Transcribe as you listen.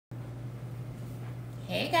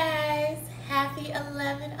Hey guys, happy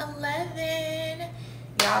 11/11.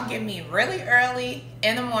 Y'all get me really early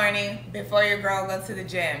in the morning before your girl goes to the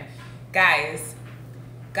gym. Guys,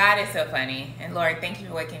 God is so funny. And Lord, thank you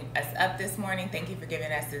for waking us up this morning. Thank you for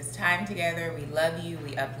giving us this time together. We love you.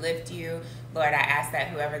 We uplift you. Lord, I ask that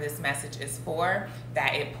whoever this message is for,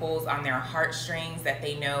 that it pulls on their heartstrings, that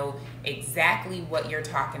they know exactly what you're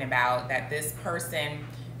talking about, that this person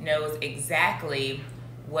knows exactly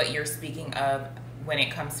what you're speaking of when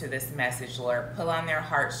it comes to this message, Lord. Pull on their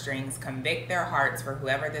heartstrings, convict their hearts for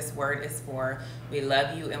whoever this word is for. We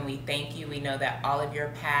love you and we thank you. We know that all of your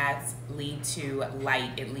paths lead to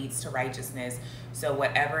light. It leads to righteousness. So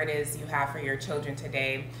whatever it is you have for your children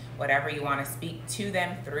today, whatever you want to speak to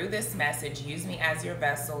them through this message, use me as your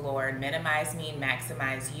vessel, Lord. Minimize me,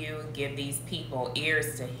 maximize you. Give these people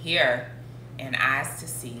ears to hear and eyes to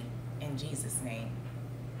see. In Jesus' name.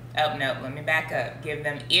 Oh, no, let me back up. Give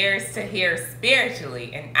them ears to hear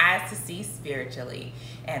spiritually and eyes to see spiritually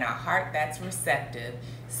and a heart that's receptive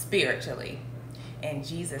spiritually. In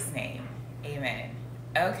Jesus' name, amen.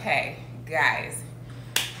 Okay, guys,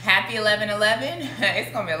 happy 11/11.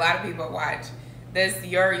 It's going to be a lot of people watch this.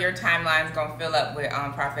 Your timeline's going to fill up with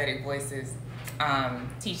prophetic voices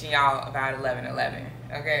teaching y'all about 11/11.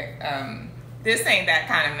 Okay, this ain't that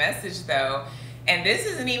kind of message, though. And this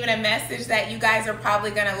isn't even a message that you guys are probably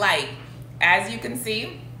going to like. As you can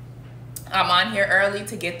see, I'm on here early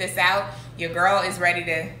to get this out. Your girl is ready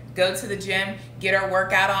to go to the gym, get her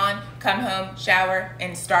workout on, come home, shower,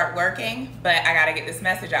 and start working. But I got to get this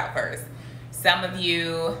message out first. Some of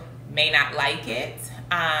you may not like it,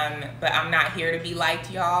 but I'm not here to be liked,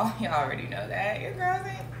 y'all. Y'all already know that. Your girl's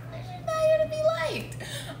not here to be liked.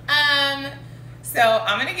 So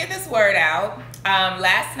I'm going to get this word out.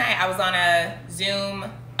 Last night I was on a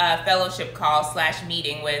Zoom fellowship call /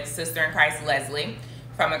 meeting with Sister in Christ Leslie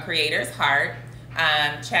from A Creator's Heart.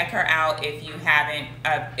 Check her out if you haven't,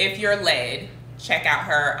 if you're led, check out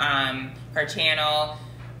her channel.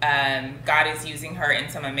 God is using her in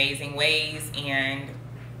some amazing ways, and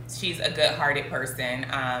she's a good-hearted person.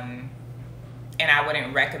 And I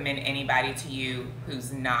wouldn't recommend anybody to you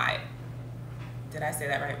who's not. Did I say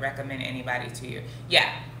that right? Recommend anybody to you.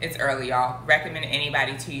 Yeah, it's early, y'all. Recommend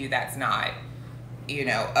anybody to you that's not, you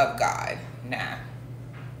know, of God. Nah.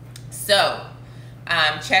 So,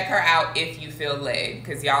 check her out if you feel led.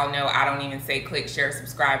 Because y'all know I don't even say click, share,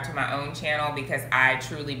 subscribe to my own channel. Because I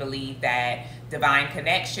truly believe that divine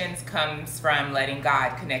connections comes from letting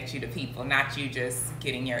God connect you to people. Not you just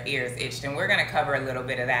getting your ears itched. And we're going to cover a little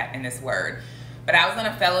bit of that in this word. But I was on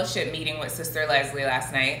a fellowship meeting with Sister Leslie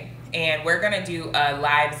last night. And we're going to do a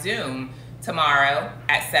live Zoom tomorrow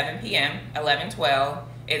at 7 p.m., 11/12.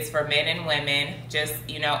 It's for men and women, just,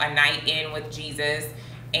 you know, a night in with Jesus.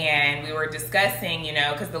 And we were discussing, you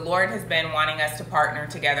know, because the Lord has been wanting us to partner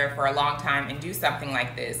together for a long time and do something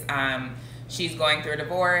like this. She's going through a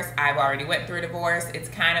divorce. I've already went through a divorce. It's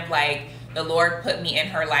kind of like the Lord put me in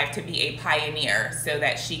her life to be a pioneer so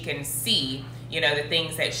that she can see, you know, the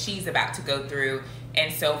things that she's about to go through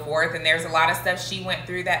and so forth. And there's a lot of stuff she went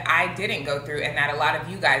through that I didn't go through and that a lot of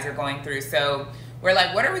you guys are going through. So we're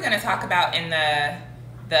like, what are we going to talk about in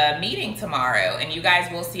the meeting tomorrow? And you guys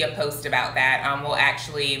will see a post about that. We'll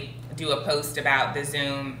actually do a post about the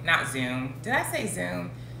Zoom, not Zoom. Did I say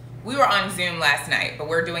Zoom? We were on Zoom last night, but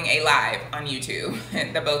we're doing a live on YouTube,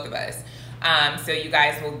 the both of us. So you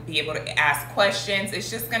guys will be able to ask questions. It's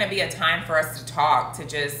just going to be a time for us to talk,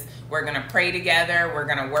 we're going to pray together. We're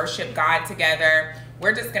going to worship God together.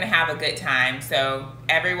 We're just going to have a good time. So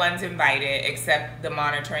everyone's invited except the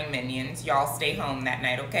monitoring minions. Y'all stay home that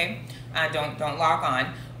night, okay? Don't log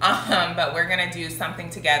on. But we're going to do something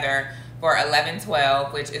together for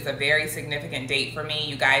 11/12, which is a very significant date for me.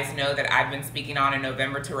 You guys know that I've been speaking on a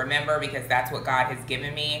November to remember because that's what God has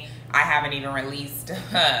given me. I haven't even released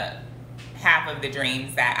half of the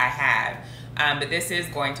dreams that I have. But this is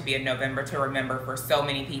going to be a November to remember for so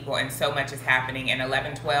many people, and so much is happening, and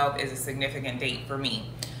 11/12 is a significant date for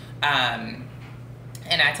me. And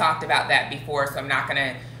I talked about that before, so I'm not going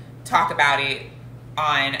to talk about it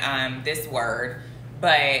on this word.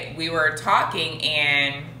 But we were talking,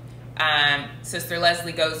 and Sister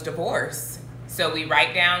Leslie goes divorce. So we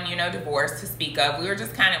write down, you know, divorce to speak of. We were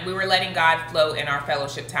just we were letting God flow in our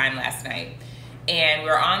fellowship time last night. And we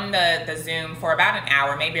were on the Zoom for about an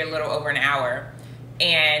hour, maybe a little over an hour.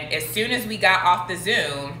 And as soon as we got off the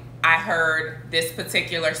Zoom, I heard this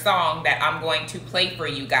particular song that I'm going to play for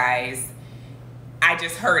you guys. I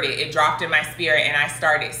just heard it. It dropped in my spirit, and I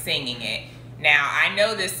started singing it. Now, I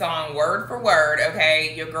know this song word for word,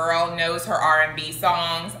 okay? Your girl knows her R&B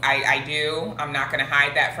songs. I do. I'm not going to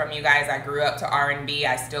hide that from you guys. I grew up to R&B.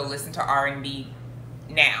 I still listen to R&B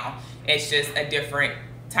now. It's just a different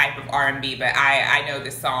type of R&B, but I know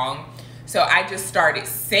this song. So I just started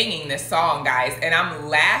singing this song, guys, and I'm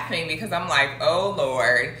laughing because I'm like, oh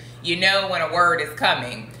Lord, you know when a word is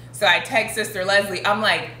coming. So I text Sister Leslie, I'm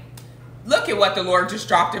like, look at what the Lord just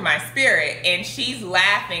dropped in my spirit. And she's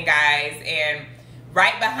laughing, guys. And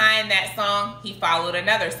right behind that song, he followed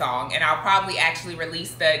another song. And I'll probably actually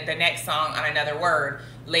release the next song on another word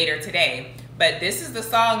later today. But this is the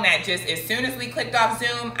song that just, as soon as we clicked off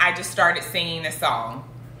Zoom, I just started singing the song.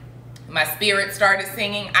 My spirit started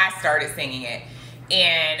singing. I started singing it.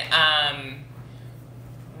 And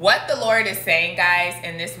what the Lord is saying, guys,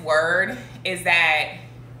 in this word is that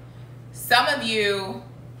some of you,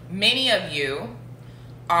 many of you,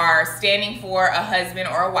 are standing for a husband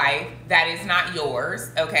or a wife that is not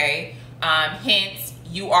yours, okay? Hence,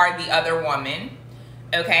 you are the other woman,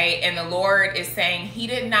 okay? And the Lord is saying he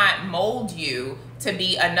did not mold you to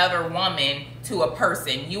be another woman to a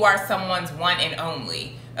person. You are someone's one and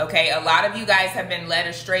only, okay? A lot of you guys have been led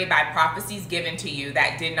astray by prophecies given to you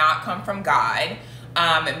that did not come from God.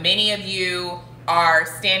 Many of you are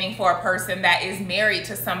standing for a person that is married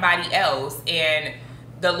to somebody else, and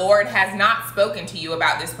the Lord has not spoken to you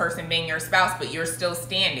about this person being your spouse, but you're still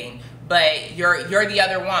standing. But you're the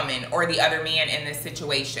other woman or the other man in this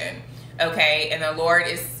situation, okay? And the Lord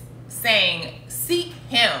is saying, seek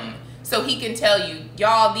him so he can tell you,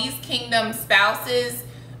 y'all, these kingdom spouses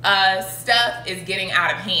stuff is getting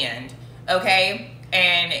out of hand, okay?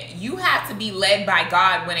 And you have to be led by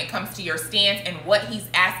God when it comes to your stance and what he's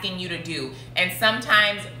asking you to do. And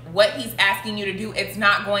sometimes what he's asking you to do, it's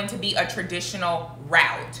not going to be a traditional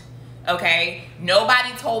route, okay?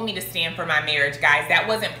 Nobody told me to stand for my marriage, guys. That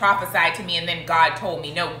wasn't prophesied to me and then God told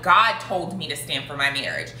me. No, God told me to stand for my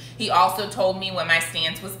marriage. He also told me when my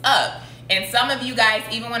stance was up. And some of you guys,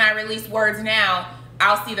 even when I release words now,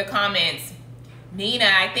 I'll see the comments, Nina,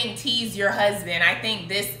 I think T's your husband. I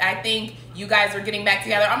think you guys are getting back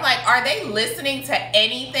together. I'm like, are they listening to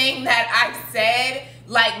anything that I've said?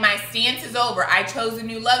 Like, my stance is over. I chose a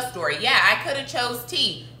new love story. Yeah, I could have chose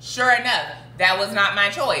T. Sure enough, that was not my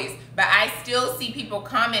choice. But I still see people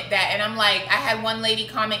comment that. And I'm like, I had one lady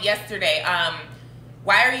comment yesterday,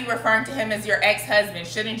 why are you referring to him as your ex-husband?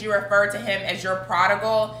 Shouldn't you refer to him as your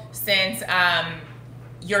prodigal since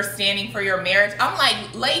you're standing for your marriage? I'm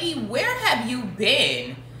like, lady, where have you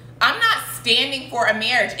been? I'm not standing for a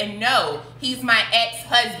marriage. And no, he's my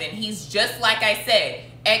ex-husband. He's just like I said,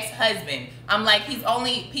 ex-husband. I'm like,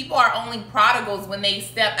 people are only prodigals when they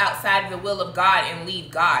step outside of the will of God and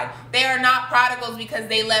leave God. They are not prodigals because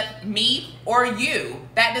they left me or you.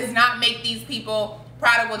 That does not make these people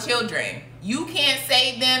prodigal children. You can't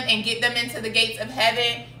save them and get them into the gates of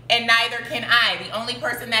heaven, and neither can I. The only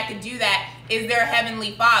person that could do that is their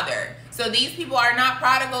heavenly Father. So these people are not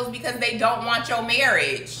prodigals because they don't want your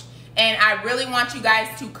marriage. And I really want you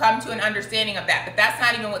guys to come to an understanding of that. But that's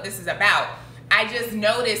not even what this is about. I just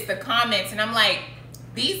noticed the comments and I'm like,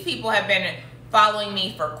 these people have been following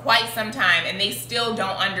me for quite some time and they still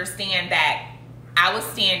don't understand that I was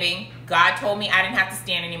standing. God told me I didn't have to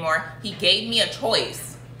stand anymore. He gave me a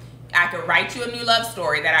choice. I could write you a new love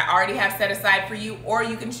story that I already have set aside for you, or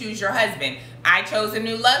you can choose your husband. I chose a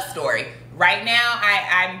new love story. Right now,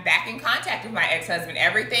 I'm back in contact with my ex-husband.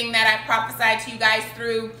 Everything that I prophesied to you guys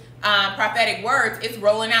through prophetic words, it's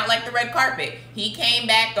rolling out like the red carpet. He came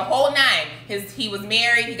back the whole nine. He was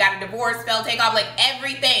married, he got a divorce, fell takeoff, like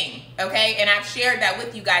everything, okay? And I've shared that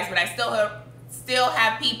with you guys, but I still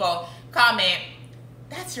have people comment,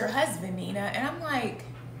 that's your husband, Nina. And I'm like,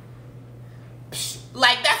 psh,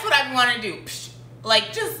 like that's what I want to do. Psh,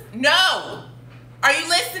 like just, no. Are you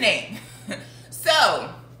listening?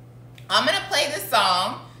 So, I'm going to play this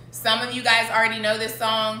song. Some of you guys already know this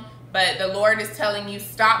song. But the Lord is telling you,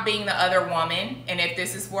 stop being the other woman. And if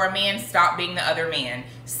this is for a man, stop being the other man.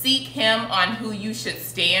 Seek him on who you should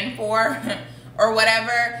stand for or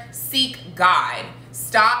whatever. Seek God.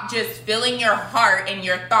 Stop just filling your heart and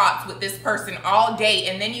your thoughts with this person all day.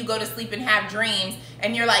 And then you go to sleep and have dreams.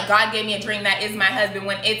 And you're like, God gave me a dream that is my husband.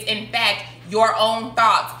 When it's in fact your own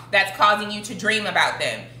thoughts that's causing you to dream about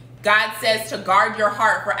them. God says to guard your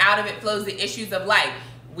heart, for out of it flows the issues of life.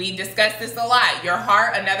 We discuss this a lot. Your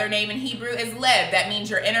heart, another name in Hebrew is lev. That means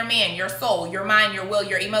your inner man, your soul, your mind, your will,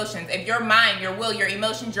 your emotions. If your mind, your will, your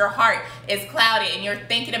emotions, your heart is clouded and you're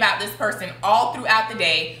thinking about this person all throughout the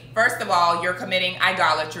day, first of all, you're committing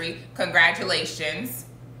idolatry. Congratulations.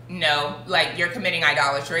 No, like you're committing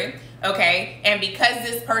idolatry. Okay? And because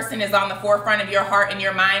this person is on the forefront of your heart and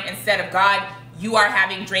your mind instead of God, you are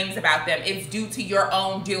having dreams about them. It's due to your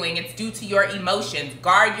own doing. It's due to your emotions.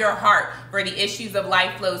 Guard your heart, for the issues of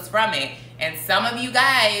life flows from it. And some of you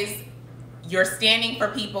guys, You're standing for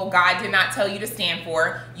people God did not tell you to stand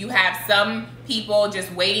for. You have some people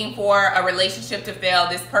just waiting for a relationship to fail.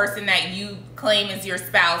 This person that you claim is your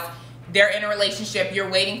spouse, they're in a relationship, you're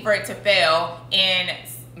waiting for it to fail, and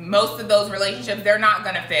most of those relationships, they're not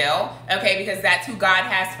going to fail, okay, because that's who God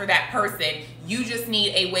has for that person. You just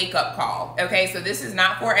need a wake-up call, okay? So this is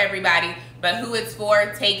not for everybody, but who it's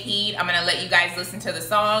for, take heed. I'm going to let you guys listen to the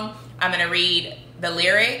song. I'm going to read the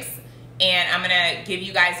lyrics, and I'm going to give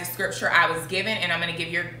you guys the scripture I was given, and I'm going to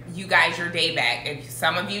give you guys your day back. If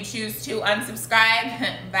some of you choose to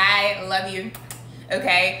unsubscribe, bye, love you,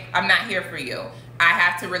 okay? I'm not here for you. I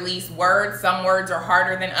have to release words. Some words are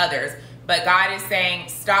harder than others. But God is saying,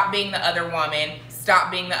 stop being the other woman.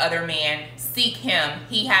 Stop being the other man. Seek him.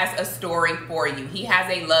 He has a story for you. He has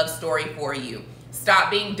a love story for you.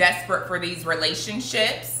 Stop being desperate for these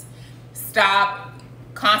relationships. Stop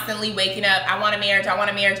constantly waking up, I want a marriage, I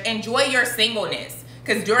want a marriage. Enjoy your singleness.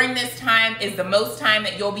 Because during this time is the most time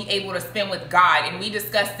that you'll be able to spend with God. And we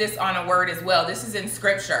discussed this on a word as well. This is in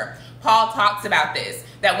scripture. Paul talks about this,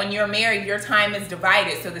 that when you're married, your time is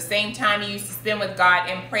divided. So the same time you used to spend with God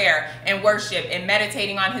in prayer and worship and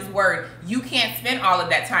meditating on his word, you can't spend all of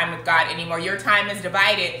that time with God anymore. Your time is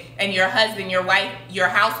divided, and your husband, your wife, your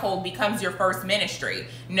household becomes your first ministry.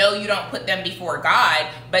 No, you don't put them before God,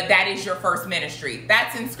 but that is your first ministry.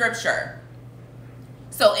 That's in scripture.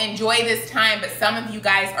 So enjoy this time, but some of you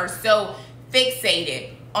guys are so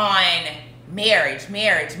fixated on marriage,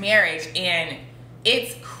 and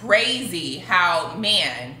it's crazy how,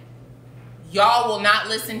 man, y'all will not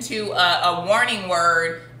listen to a warning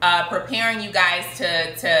word preparing you guys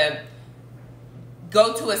to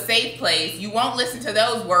go to a safe place. You won't listen to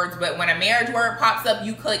those words, but when a marriage word pops up,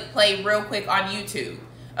 you click play real quick on YouTube,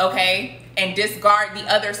 okay? And discard the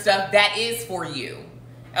other stuff that is for you,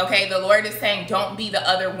 okay? The Lord is saying, don't be the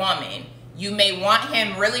other woman. You may want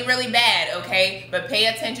him really, really bad, okay? But pay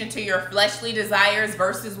attention to your fleshly desires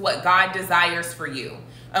versus what God desires for you,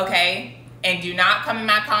 okay? And do not come in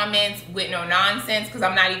my comments with no nonsense, because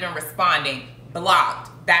I'm not even responding. Blocked.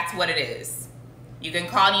 That's what it is. You can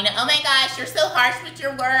call Nina, oh my gosh, you're so harsh with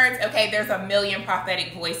your words. Okay, there's a million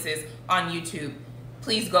prophetic voices on YouTube.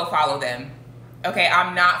 Please go follow them. Okay,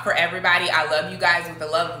 I'm not for everybody. I love you guys with the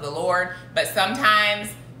love of the Lord, but sometimes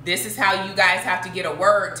this is how you guys have to get a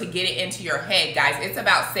word to get it into your head, guys. It's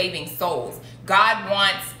about saving souls. God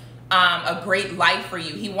wants a great life for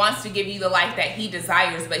you. He wants to give you the life that he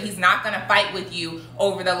desires, but he's not going to fight with you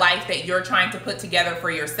over the life that you're trying to put together for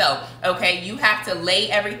yourself, okay? You have to lay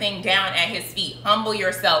everything down at his feet, humble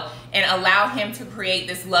yourself, and allow him to create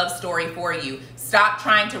this love story for you. Stop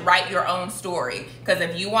trying to write your own story, because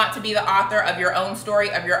if you want to be the author of your own story,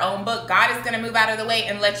 of your own book, God is going to move out of the way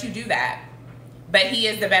and let you do that. But he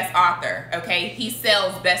is the best author, okay? He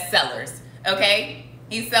sells bestsellers, okay?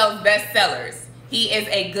 He sells bestsellers. He is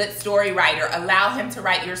a good story writer. Allow him to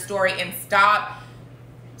write your story and stop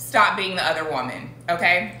being the other woman,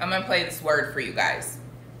 okay? I'm going to play this word for you guys.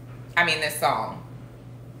 I mean, this song.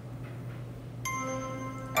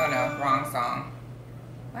 Oh, no, wrong song.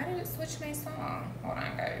 Why did it switch my song? Hold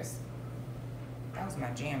on, guys. That was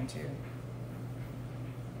my jam, too.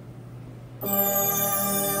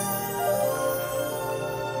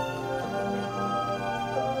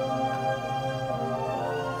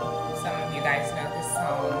 You guys know this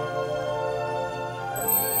song.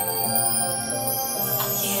 I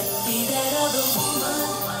can't be that other woman.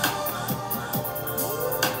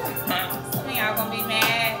 Some of y'all gonna be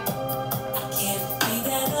mad. I can't be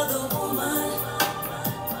that other woman.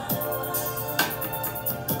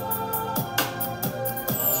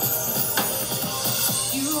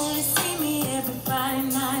 You only see me every Friday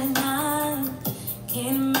night.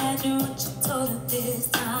 Can't imagine what you told her this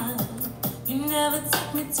time. You never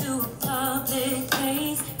took me to a public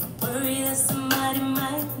place. Worry that somebody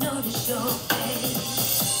might notice your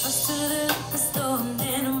face. First to the liquor store and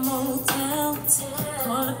then a motel.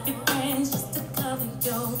 Call up your friends just to cover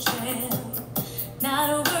your trail. Not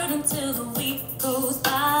a word until the week goes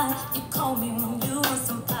by. You call me when you want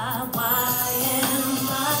some pie. Why am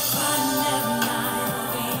I crying every night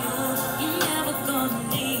for you? You're never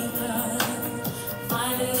gonna leave her.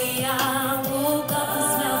 Finally I woke up and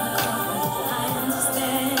smelled the coffee. I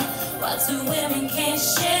understand why two women can't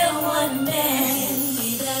share one man.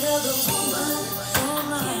 Be that other woman.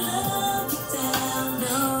 Can't love you down.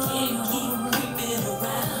 No. Can't keep creeping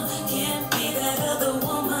around. Can't be that other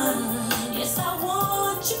woman. Yes, I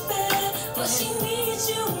want you back, but she needs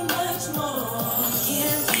you much more.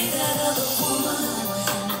 Can't be that other woman.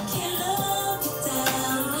 I can't love you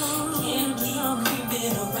down. Can't keep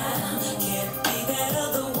creeping around. Can't be that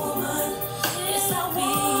other woman. Yes, I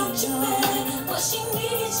want you back, but she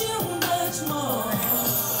needs you much more.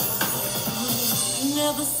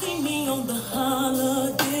 never see me on the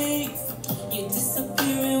holidays. You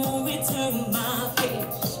disappear and won't return my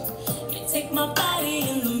page. You take my body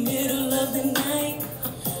in the middle of the night.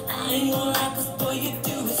 I ain't gonna lie, 'cause boy, you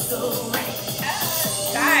do it so right.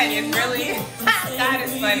 God is really, God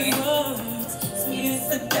is funny. Sweetest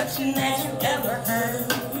seduction that you ever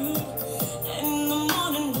heard. And in the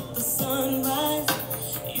morning with the sunrise,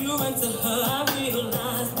 you run to her, I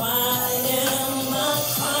realize why am I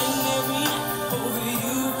crying every night over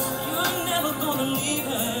you? You're never gonna leave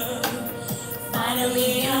her. Finally,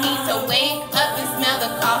 you need to wake up and smell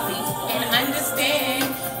the coffee and understand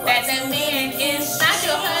that the man is not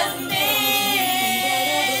your husband.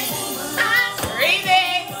 I'm dreaming.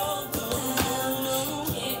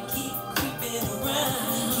 Can't keep creeping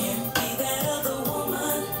around. Can't be that other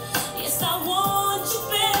woman. Yes, I want you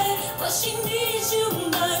back, but she needs you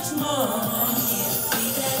much more. Can't be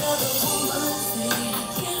that other woman.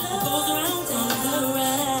 Goes around, turns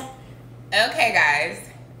around. Okay, guys,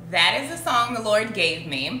 that is the song the Lord gave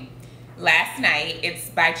me last night. It's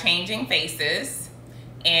by Changing Faces,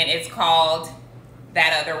 and it's called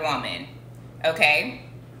That Other Woman. Okay?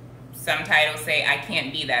 Some titles say I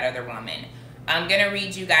Can't Be That Other Woman. I'm going to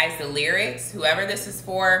read you guys the lyrics. Whoever this is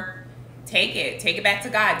for, take it. Take it back to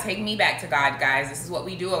God. Take me back to God, guys. This is what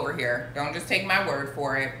we do over here. Don't just take my word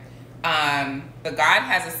for it. But God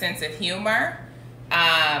has a sense of humor.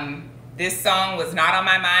 This song was not on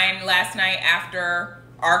my mind last night after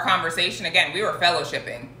our conversation. Again, we were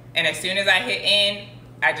fellowshipping. And as soon as I hit in,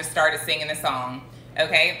 I just started singing the song.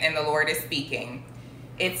 Okay? And the Lord is speaking.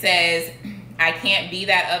 It says, I can't be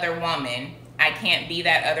that other woman. I can't be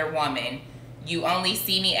that other woman. You only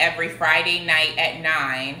see me every Friday night at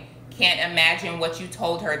 9. Can't imagine what you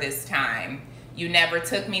told her this time. You never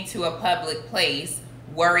took me to a public place,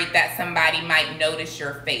 worried that somebody might notice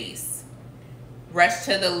your face. Rush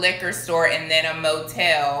to the liquor store and then a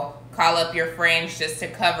motel. Call up your friends just to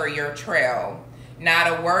cover your trail. Not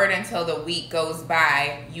a word until the week goes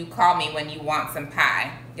by. You call me when you want some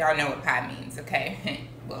pie. Y'all know what pie means, okay?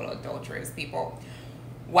 Little adulterous people.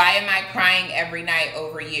 Why am I crying every night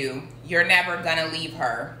over you? You're never gonna leave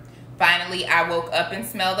her. Finally, I woke up and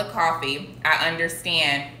smelled the coffee. I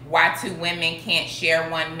understand why two women can't share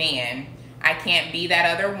one man. I can't be that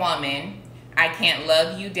other woman. I can't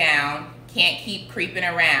love you down. Can't keep creeping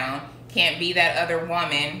around. Can't be that other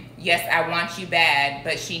woman. Yes, I want you bad,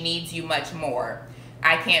 but she needs you much more.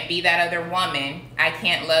 I can't be that other woman. I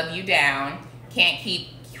can't love you down. Can't keep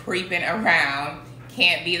creeping around.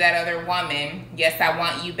 Can't be that other woman. Yes, I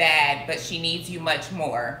want you bad, but she needs you much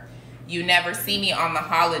more. You never see me on the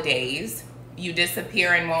holidays. You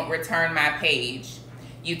disappear and won't return my page.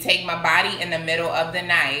 You take my body in the middle of the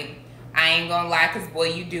night. I ain't gonna lie, 'cause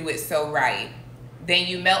boy, you do it so right. Then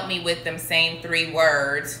you melt me with them same 3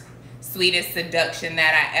 words. Sweetest seduction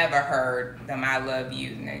that I ever heard. Them I love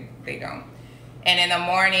you. No, they don't. And in the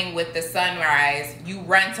morning with the sunrise, you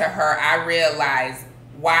run to her. I realize,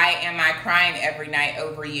 why am I crying every night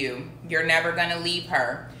over you? You're never gonna leave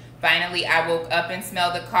her. Finally, I woke up and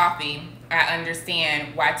smelled the coffee. I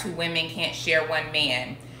understand why two women can't share one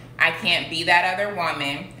man. I can't be that other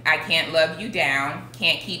woman. I can't love you down.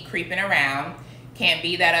 Can't keep creeping around. Can't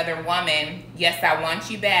be that other woman. Yes, I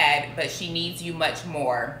want you bad, but she needs you much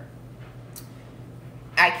more.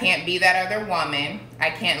 I can't be that other woman.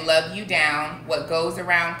 I can't love you down. What goes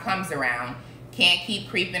around comes around. Can't keep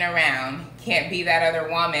creeping around. Can't be that other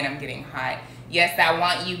woman. I'm getting hot. Yes, I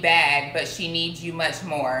want you bad, but she needs you much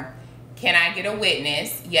more. Can I get a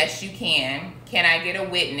witness? Yes, you can. Can I get a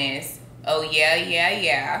witness? Oh, yeah, yeah,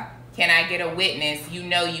 yeah. Can I get a witness? You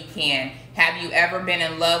know you can. Have you ever been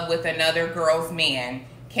in love with another girl's man?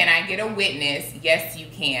 Can I get a witness? Yes, you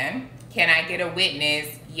can. Can I get a witness?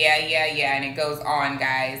 Yeah, yeah, yeah. And it goes on,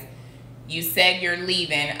 guys. You said you're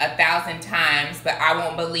leaving 1,000 times, but I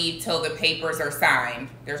won't believe till the papers are signed.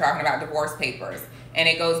 They're talking about divorce papers. And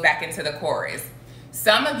it goes back into the chorus.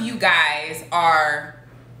 Some of you guys are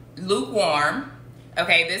lukewarm.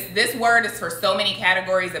 Okay, this word is for so many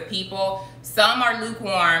categories of people. Some are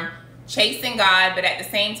lukewarm, chasing God, but at the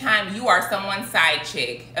same time, you are someone's side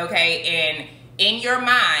chick. Okay, and in your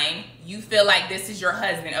mind, you feel like this is your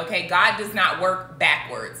husband. Okay, God does not work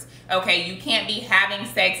backwards. Okay, you can't be having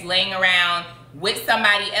sex, laying around with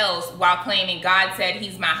somebody else while claiming God said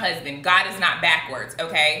he's my husband. God is not backwards,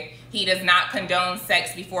 okay? He does not condone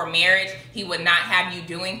sex before marriage. He would not have you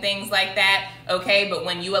doing things like that, okay? But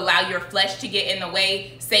when you allow your flesh to get in the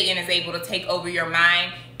way, Satan is able to take over your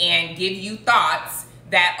mind and give you thoughts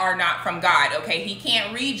that are not from God, okay? He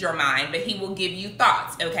can't read your mind, but he will give you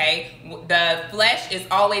thoughts, okay? The flesh is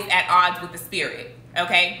always at odds with the spirit,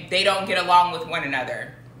 okay? They don't get along with one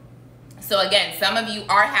another. So again, some of you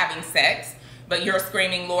are having sex, but you're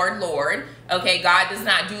screaming, Lord, Lord. Okay, God does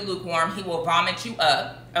not do lukewarm. He will vomit you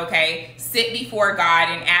up. Okay, sit before God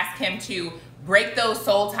and ask him to break those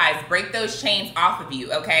soul ties, break those chains off of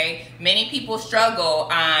you. Okay, many people struggle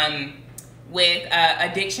with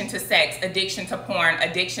addiction to sex, addiction to porn,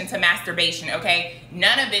 addiction to masturbation. Okay,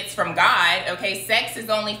 none of it's from God. Okay, sex is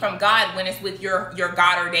only from God when it's with your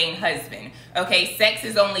God-ordained husband. Okay, sex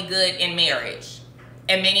is only good in marriage,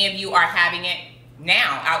 and many of you are having it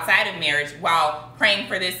now outside of marriage while praying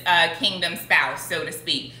for this kingdom spouse, so to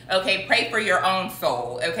speak. Okay, pray for your own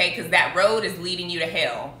soul. Okay, because that road is leading you to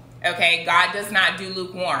hell. Okay, God does not do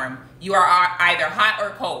lukewarm. You are either hot or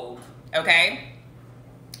cold. Okay,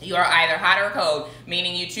 you are either hot or cold,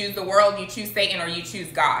 meaning you choose the world, you choose Satan, or you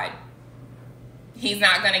choose God. He's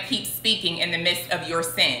not going to keep speaking in the midst of your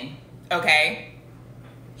sin. Okay,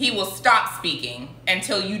 he will stop speaking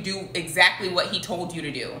until you do exactly what he told you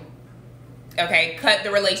to do. Okay, cut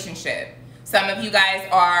the relationship. Some of you guys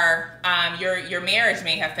are, your marriage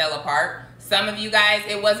may have fell apart. Some of you guys,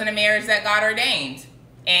 it wasn't a marriage that God ordained,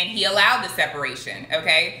 and he allowed the separation.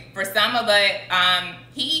 Okay, for some of it,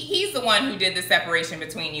 he's the one who did the separation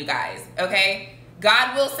between you guys. Okay,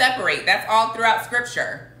 God will separate. That's all throughout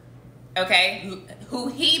Scripture. Okay, who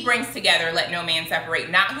he brings together, let no man separate.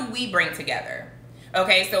 Not who we bring together.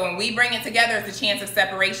 Okay, so when we bring it together, it's a chance of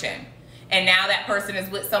separation. And now that person is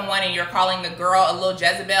with someone and you're calling the girl a little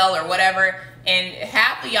Jezebel or whatever. And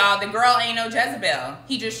half of y'all, the girl ain't no Jezebel.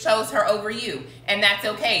 He just chose her over you. And that's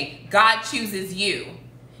okay. God chooses you.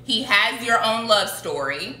 He has your own love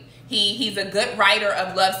story. He's a good writer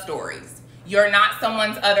of love stories. You're not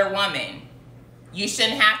someone's other woman. You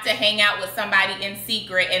shouldn't have to hang out with somebody in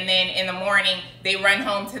secret and then in the morning they run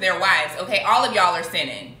home to their wives. Okay, all of y'all are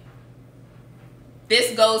sinning.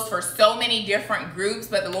 This goes for so many different groups,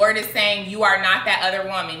 but the Lord is saying you are not that other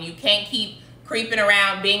woman. You can't keep creeping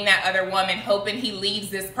around being that other woman, hoping he leaves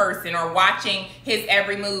this person or watching his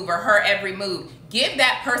every move or her every move. Give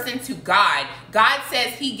that person to God. God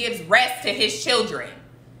says he gives rest to his children.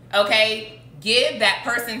 Okay? Give that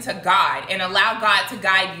person to God and allow God to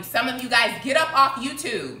guide you. Some of you guys, get up off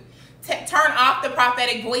YouTube. Turn off the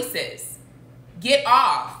prophetic voices. Get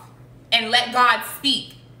off and let God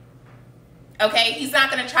speak. Okay, he's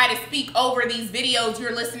not going to try to speak over these videos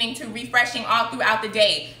you're listening to, refreshing all throughout the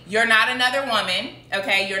day. You're not another woman.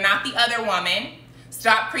 Okay, you're not the other woman.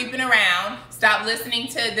 Stop creeping around. Stop listening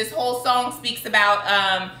to, this whole song speaks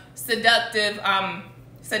about seductive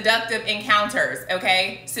encounters.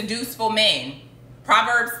 Okay, seduceful men.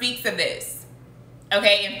 Proverbs speaks of this.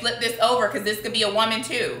 Okay, and flip this over because this could be a woman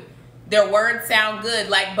too. Their words sound good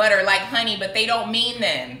like butter, like honey, but they don't mean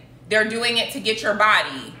them. They're doing it to get your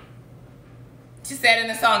body. She said in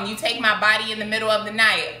the song, you take my body in the middle of the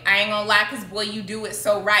night. I ain't gonna lie, because boy, you do it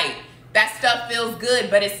so right. That stuff feels good,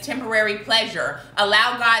 but it's temporary pleasure.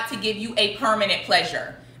 Allow God to give you a permanent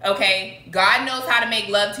pleasure. Okay? God knows how to make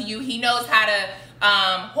love to you. He knows how to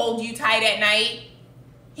hold you tight at night.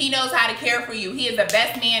 He knows how to care for you. He is the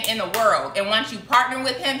best man in the world. And once you partner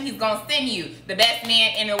with him, he's gonna send you the best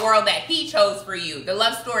man in the world that he chose for you. The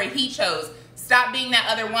love story he chose. Stop being that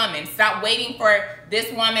other woman. Stop waiting for this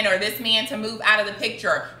woman or this man to move out of the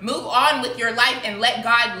picture. Move on with your life and let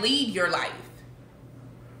God lead your life.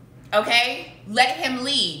 Okay? Let him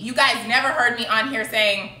lead. You guys never heard me on here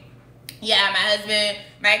saying, yeah,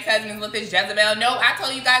 my ex-husband's with this Jezebel. No, I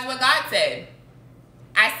told you guys what God said.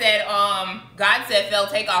 I said, God said, Phil,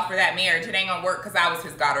 take off for that marriage. It ain't gonna work because I was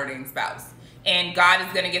his God-ordained spouse. And God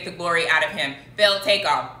is gonna get the glory out of him. Phil, take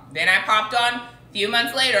off. Then I popped on a few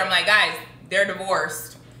months later. I'm like, guys, they're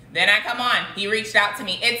divorced. Then I come on. He reached out to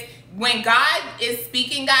me. It's when God is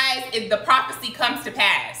speaking, guys, the prophecy comes to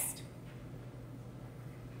pass.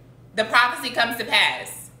 The prophecy comes to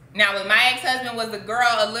pass. Now, with my ex-husband, was the girl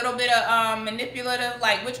a little bit of manipulative,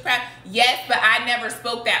 like witchcraft? Yes, but I never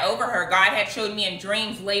spoke that over her. God had showed me in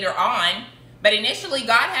dreams later on. But initially,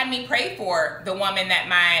 God had me pray for the woman that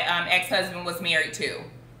my ex-husband was married to.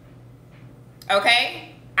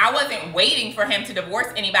 Okay? I wasn't waiting for him to divorce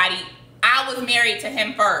anybody. I was married to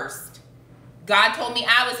him first. God told me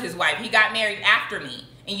I was his wife. He got married after me.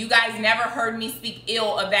 And you guys never heard me speak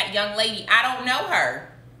ill of that young lady. I don't know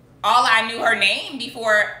her. All I knew her name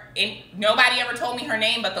before, and nobody ever told me her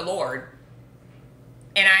name but the Lord.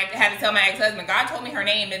 And I had to tell my ex-husband, God told me her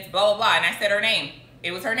name, it's blah, blah, blah. And I said her name.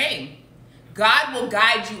 It was her name. God will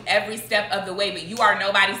guide you every step of the way, but you are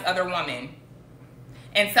nobody's other woman.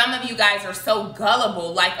 And some of you guys are so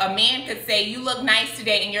gullible. Like a man could say, you look nice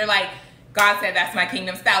today, and you're like, God said that's my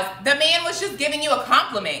kingdom spouse. The man was just giving you a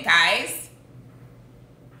compliment, guys.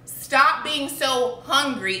 Stop being so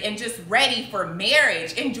hungry and just ready for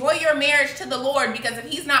marriage. Enjoy your marriage to the Lord, because if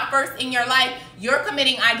he's not first in your life, you're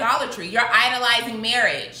committing idolatry. You're idolizing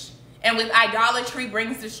marriage. And with idolatry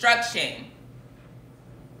brings destruction.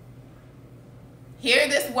 Hear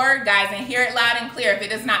this word, guys, and hear it loud and clear. If it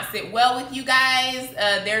does not sit well with you guys,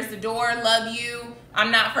 there's the door. Love you.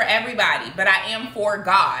 I'm not for everybody, but I am for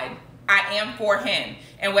God. I am for him.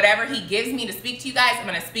 And whatever he gives me to speak to you guys, I'm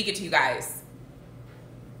going to speak it to you guys.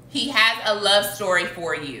 He has a love story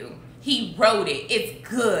for you. He wrote it. It's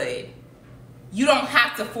good. You don't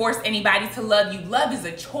have to force anybody to love you. Love is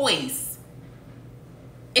a choice.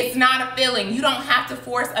 It's not a feeling. You don't have to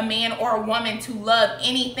force a man or a woman to love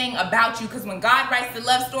anything about you, because when God writes the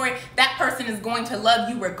love story, that person is going to love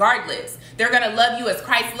you regardless. They're going to love you as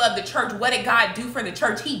Christ loved the church. What did God do for the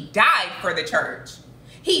church? He died for the church.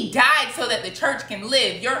 He died so that the church can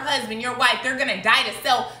live. Your husband, your wife, they're going to die to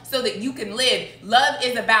self so that you can live. Love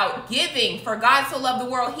is about giving. For God so loved the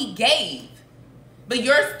world, he gave. But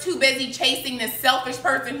you're too busy chasing this selfish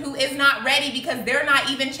person who is not ready, because they're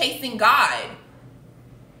not even chasing God.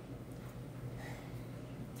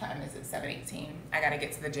 Time is at 7:18. I got to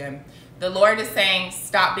get to the gym. The Lord is saying,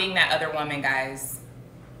 stop being that other woman, guys.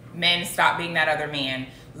 Men, stop being that other man.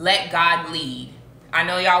 Let God lead. I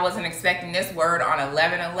know y'all wasn't expecting this word on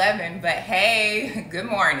 11/11, but hey, good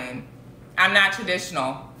morning. I'm not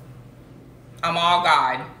traditional. I'm all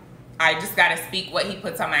God. I just got to speak what he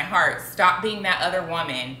puts on my heart. Stop being that other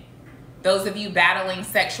woman. Those of you battling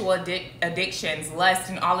sexual addictions, lust,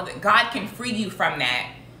 and all of it, God can free you from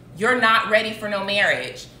that. You're not ready for no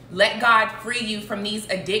marriage. Let God free you from these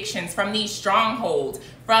addictions, from these strongholds,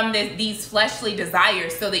 from these fleshly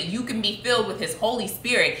desires, so that you can be filled with his Holy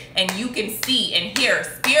Spirit and you can see and hear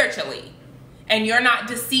spiritually, and you're not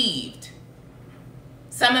deceived.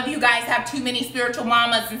 Some of you guys have too many spiritual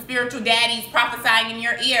mamas and spiritual daddies prophesying in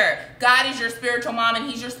your ear. God is your spiritual mom and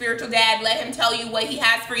he's your spiritual dad. Let him tell you what he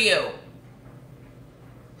has for you.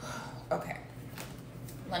 Okay.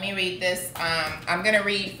 Let me read this. I'm going to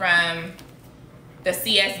read from the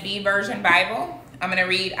CSB version Bible. I'm going to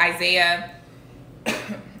read Isaiah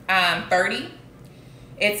 30.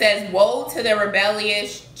 It says, "Woe to the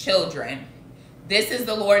rebellious children. This is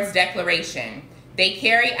the Lord's declaration. They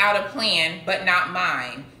carry out a plan, but not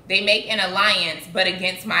mine. They make an alliance, but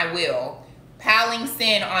against my will. Piling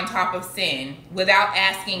sin on top of sin. Without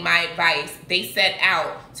asking my advice, they set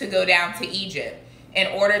out to go down to Egypt in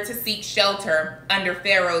order to seek shelter under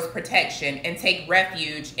Pharaoh's protection and take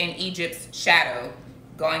refuge in Egypt's shadow,"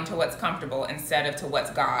 going to what's comfortable instead of to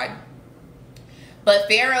what's God. "But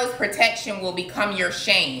Pharaoh's protection will become your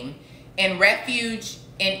shame, and refuge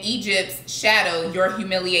in Egypt's shadow your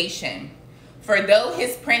humiliation. For though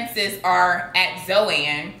his princes are at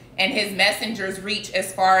Zoan and his messengers reach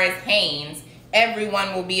as far as Hanes,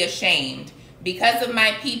 everyone will be ashamed because of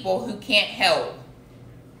my people who can't help.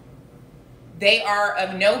 They are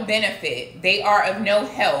of no benefit. They are of no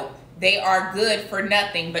help. They are good for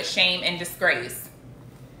nothing but shame and disgrace."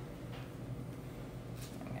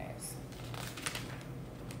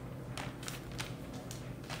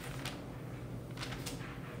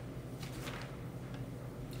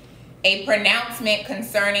 A pronouncement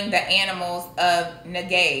concerning the animals of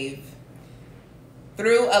Negev.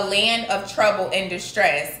 Through a land of trouble and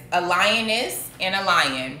distress, a lioness and a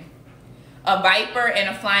lion, a viper and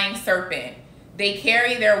a flying serpent. They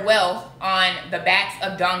carry their wealth on the backs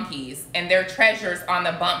of donkeys and their treasures on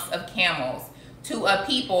the bumps of camels, to a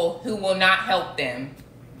people who will not help them.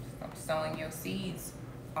 Stop sowing your seeds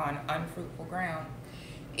on unfruitful ground.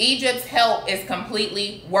 Egypt's help is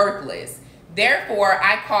completely worthless. Therefore,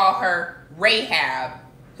 I call her Rahab,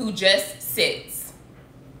 who just sits.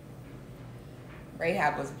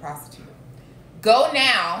 Rahab was a prostitute. "Go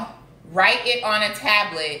now, write it on a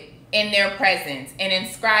tablet in their presence and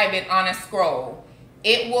inscribe it on a scroll.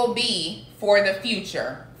 It will be for the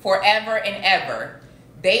future, forever and ever.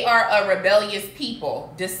 They are a rebellious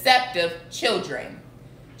people, deceptive children,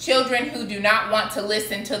 children who do not want to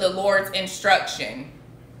listen to the Lord's instruction.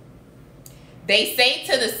 They say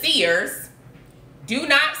to the seers, 'Do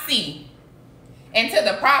not see,' and to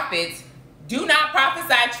the prophets, 'Do not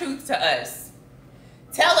prophesy truth to us.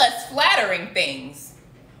 Tell us flattering things,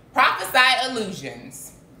 prophesy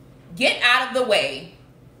illusions. Get out of the way.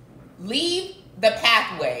 Leave the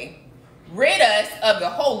pathway. Rid us of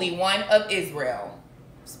the Holy One of Israel."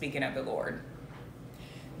 Speaking of the Lord.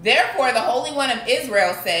 "Therefore, the Holy One of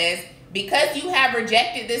Israel says, because you have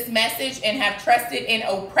rejected this message and have trusted in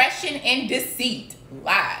oppression and deceit,"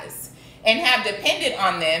 lies, "and have depended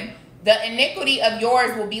on them, the iniquity of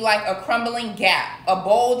yours will be like a crumbling gap, a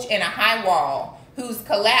bulge in a high wall, whose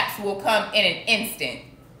collapse will come in an instant.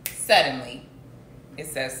 suddenly. It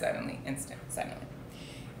says suddenly, instant, suddenly.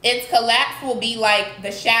 Its collapse will be like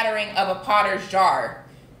the shattering of a potter's jar,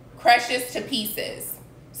 crushes to pieces,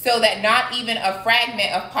 so that not even a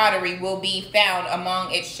fragment of pottery will be found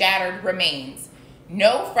among its shattered remains.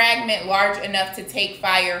 No fragment large enough to take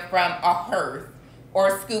fire from a hearth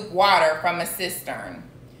or scoop water from a cistern.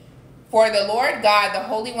 For the Lord God, the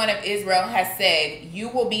Holy One of Israel, has said, you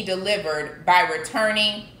will be delivered by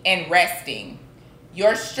returning and resting.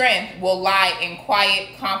 Your strength will lie in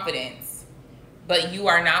quiet confidence, but you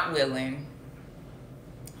are not willing.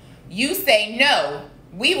 You say, no,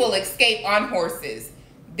 we will escape on horses.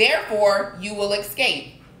 Therefore, you will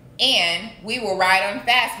escape, and we will ride on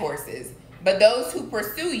fast horses. But those who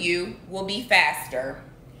pursue you will be faster.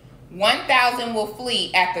 1,000 will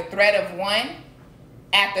flee at the threat of one.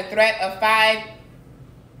 At the threat of 5,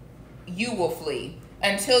 you will flee,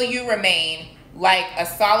 until you remain like a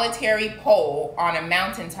solitary pole on a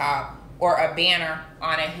mountaintop or a banner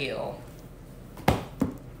on a hill.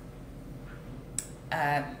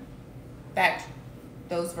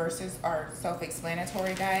 Those verses are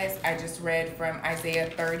self-explanatory, guys. I just read from Isaiah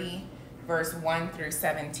 30, verse 1 through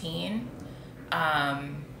 17.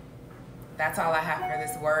 That's all I have for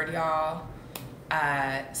this word, y'all.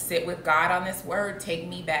 Sit with God on this word. Take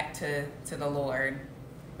me back to the Lord.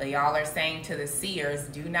 But y'all are saying to the seers,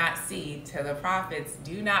 do not see. To the prophets,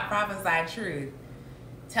 do not prophesy truth.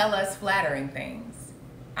 Tell us flattering things.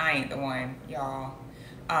 I ain't the one, y'all.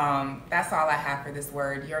 That's all I have for this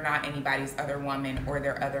word. You're not anybody's other woman or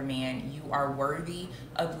their other man. You are worthy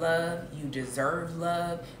of love. You deserve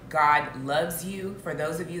love. God loves you. For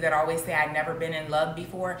those of you that always say, I've never been in love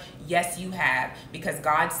before, yes, you have. Because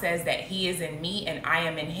God says that he is in me and I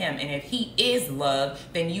am in him. And if he is love,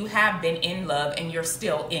 then you have been in love and you're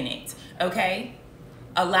still in it. Okay?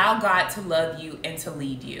 Allow God to love you and to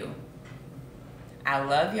lead you. I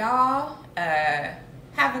love y'all.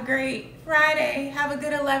 Have a great Friday. Have a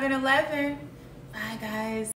good 11/11. Bye, guys.